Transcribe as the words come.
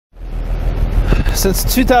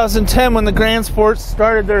Since 2010, when the Grand Sports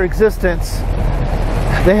started their existence,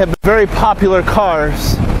 they have been very popular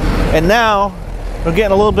cars, and now we're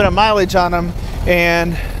getting a little bit of mileage on them,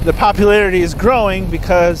 and the popularity is growing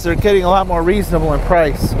because they're getting a lot more reasonable in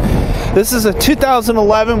price. This is a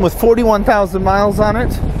 2011 with 41,000 miles on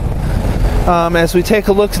it. As we take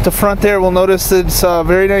a look at the front there, we'll notice that it's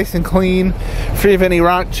very nice and clean, free of any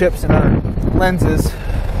rock chips, and our lenses,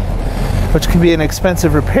 which can be an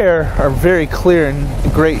expensive repair, are very clear and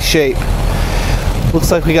in great shape. Looks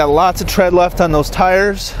like we got lots of tread left on those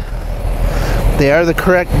tires. They are the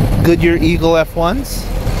correct Goodyear Eagle F1s.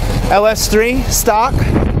 LS3 stock,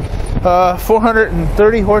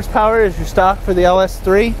 430 horsepower is your stock for the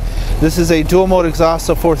LS3. This is a dual mode exhaust,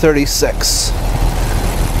 so 436.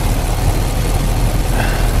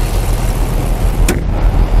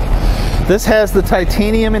 This has the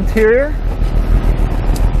titanium interior.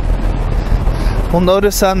 We'll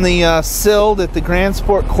notice on the sill that the Grand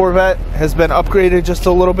Sport Corvette has been upgraded just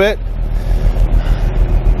a little bit.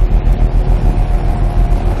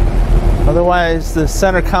 Otherwise, the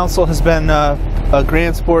center console has been a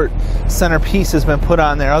Grand Sport centerpiece has been put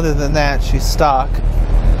on there. Other than that, she's stock.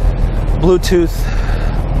 Bluetooth.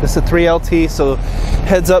 This is a 3LT, so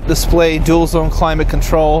heads-up display, dual zone climate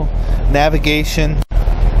control, navigation,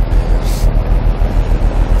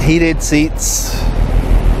 heated seats.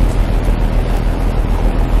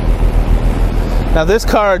 Now this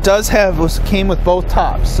car came with both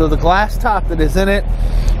tops, so the glass top that is in it,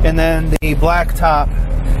 and then the black top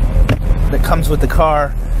that comes with the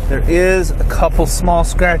car. There is a couple small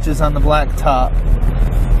scratches on the black top,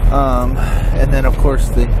 and then of course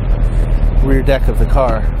the rear deck of the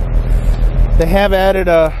car. They have added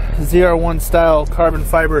a ZR1 style carbon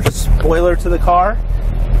fiber spoiler to the car.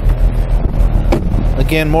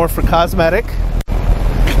 Again, more for cosmetic.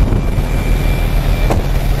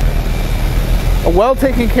 A well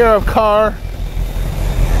taken care of car,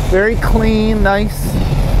 very clean, nice,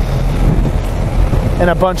 and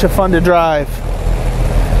a bunch of fun to drive.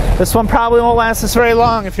 This one probably won't last us very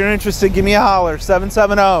long. If you're interested, give me a holler,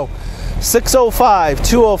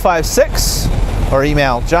 770-605-2056, or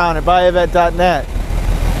email john@buyavette.net.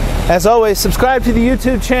 As always, subscribe to the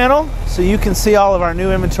YouTube channel so you can see all of our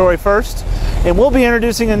new inventory first. And we'll be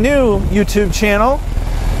introducing a new YouTube channel,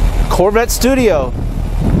 Corvette Studio.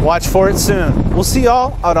 Watch for it soon. We'll see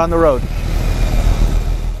y'all out on the road.